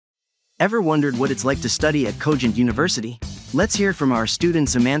Ever wondered what it's like to study at Cogent University? Let's hear from our student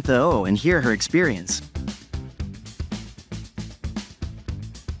Samantha Oh and hear her experience.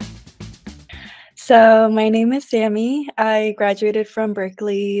 So, my name is Sammy. I graduated from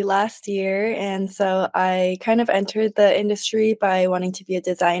Berkeley last year, and so I kind of entered the industry by wanting to be a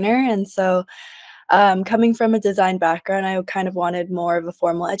designer. And so, coming from a design background, I kind of wanted more of a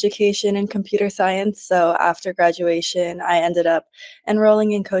formal education in computer science. So, after graduation, I ended up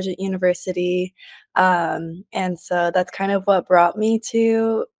enrolling in Cogent University. And so, that's kind of what brought me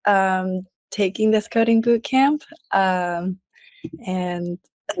to taking this coding boot camp. And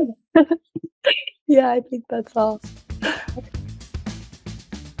yeah, I think that's all.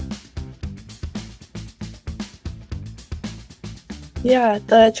 Yeah,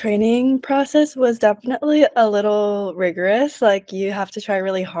 the training process was definitely a little rigorous. Like, you have to try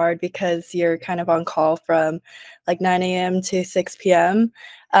really hard because you're kind of on call from like 9 a.m. to 6 p.m.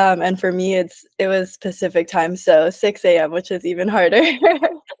 And for me, it was Pacific time, so 6 a.m., which is even harder.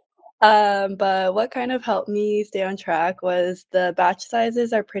 But what kind of helped me stay on track was the batch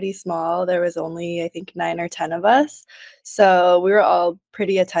sizes are pretty small. There was only, I think, 9 or 10 of us. So we were all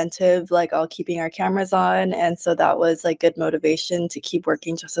pretty attentive, like all keeping our cameras on. And so that was like good motivation to keep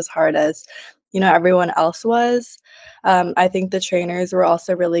working just as hard as, everyone else was. I think the trainers were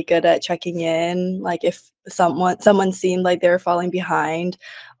also really good at checking in. Like if someone seemed like they were falling behind,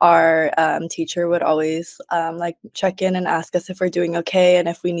 our teacher would always like check in and ask us if we're doing okay and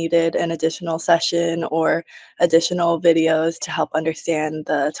if we needed an additional session or additional videos to help understand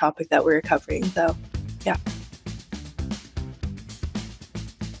the topic that we were covering. So, yeah.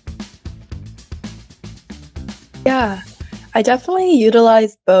 Yeah, I definitely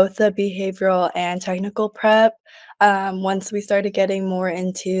utilized both the behavioral and technical prep. Once we started getting more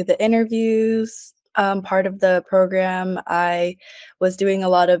into the interviews, part of the program, I was doing a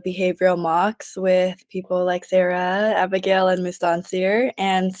lot of behavioral mocks with people like Sarah, Abigail, and Mustansir.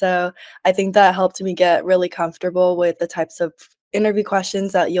 And so I think that helped me get really comfortable with the types of interview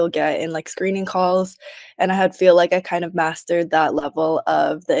questions that you'll get in like screening calls. And I had feel like I kind of mastered that level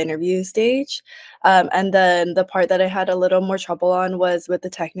of the interview stage. And then the part that I had a little more trouble on was with the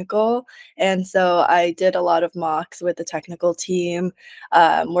technical. And so I did a lot of mocks with the technical team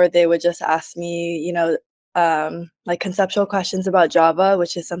where they would just ask me, like conceptual questions about Java,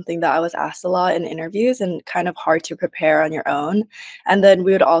 which is something that I was asked a lot in interviews and kind of hard to prepare on your own. And then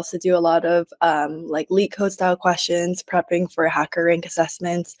we would also do a lot of like leak code style questions, prepping for hacker rank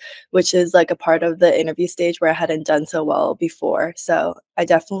assessments, which is like a part of the interview stage where I hadn't done so well before. So I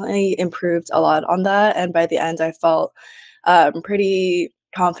definitely improved a lot on that. And by the end, I felt pretty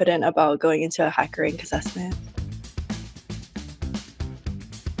confident about going into a hacker rank assessment.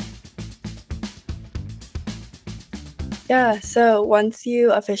 Yeah, so once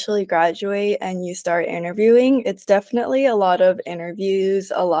you officially graduate and you start interviewing, it's definitely a lot of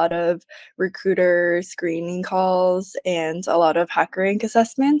interviews, a lot of recruiter screening calls, and a lot of hacker rank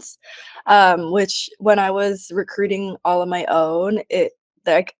assessments. Which when I was recruiting all on my own,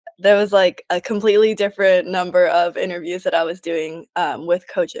 there was like a completely different number of interviews that I was doing with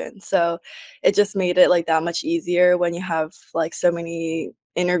Cogent. So it just made it like that much easier when you have like so many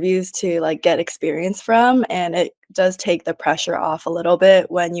interviews to like get experience from, and it does take the pressure off a little bit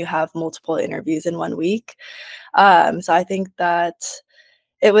when you have multiple interviews in 1 week. So I think that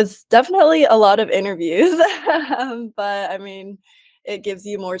it was definitely a lot of interviews, but I mean, it gives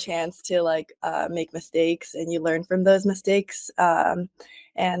you more chance to like make mistakes and you learn from those mistakes.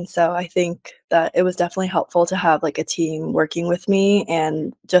 And so I think that it was definitely helpful to have like a team working with me,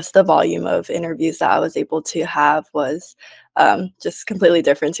 and just the volume of interviews that I was able to have was just completely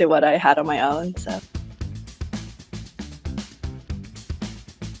different to what I had on my own. So.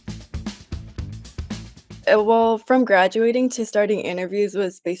 Well, from graduating to starting interviews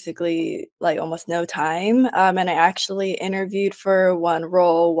was basically like almost no time. And I actually interviewed for one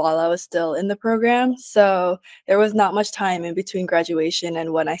role while I was still in the program. So there was not much time in between graduation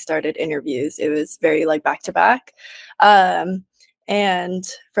and when I started interviews. It was very like back to back. Um, and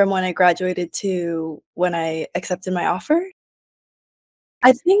from when I graduated to when I accepted my offer,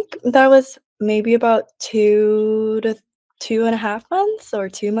 I think that was maybe about 2 to 2.5 months or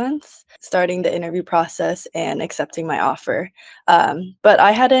 2 months, starting the interview process and accepting my offer. But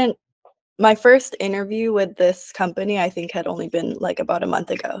I hadn't my first interview with this company, I think, had only been, like, about a month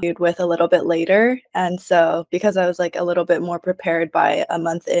ago, with a little bit later, and so because I was, like, a little bit more prepared by a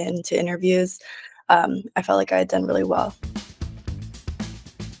month into interviews, I felt like I had done really well.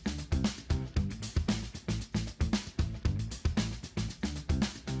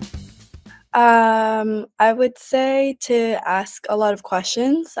 I would say to ask a lot of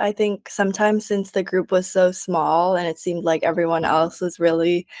questions. I think sometimes since the group was so small and it seemed like everyone else was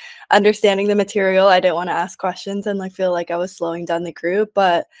really understanding the material, I didn't want to ask questions and like feel like I was slowing down the group.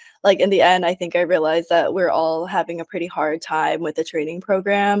 But like in the end, I think I realized that we're all having a pretty hard time with the training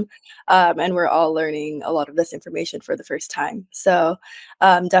program, and we're all learning a lot of this information for the first time. So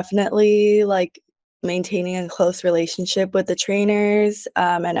definitely like maintaining a close relationship with the trainers,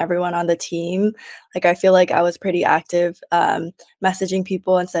 and everyone on the team. Like, I feel like I was pretty active, messaging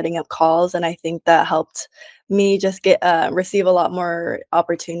people and setting up calls, and I think that helped me just receive a lot more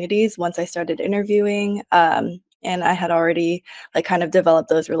opportunities once I started interviewing, and I had already, like, kind of developed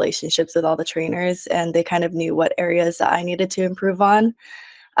those relationships with all the trainers, and they kind of knew what areas that I needed to improve on.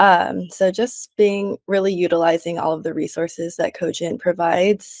 So just being really utilizing all of the resources that Cogent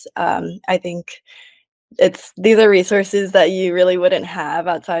provides, I think these are resources that you really wouldn't have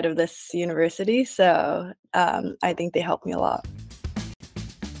outside of this university, so, I think they helped me a lot.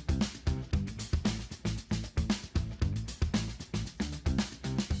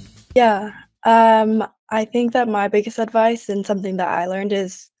 Yeah, I think that my biggest advice and something that I learned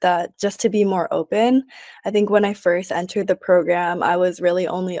is that just to be more open. I think when I first entered the program, I was really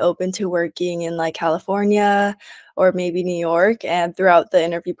only open to working in like California or maybe New York. And throughout the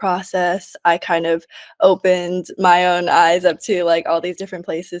interview process, I kind of opened my own eyes up to like all these different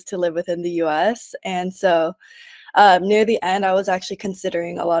places to live within the US. And so near the end, I was actually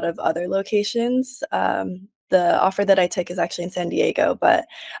considering a lot of other locations. The offer that I took is actually in San Diego, but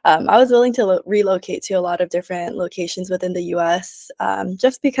I was willing to relocate to a lot of different locations within the US,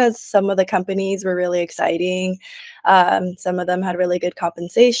 just because some of the companies were really exciting. Some of them had really good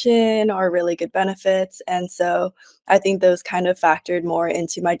compensation or really good benefits. And so I think those kind of factored more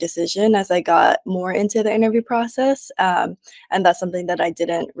into my decision as I got more into the interview process. And that's something that I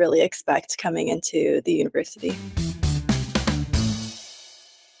didn't really expect coming into the university.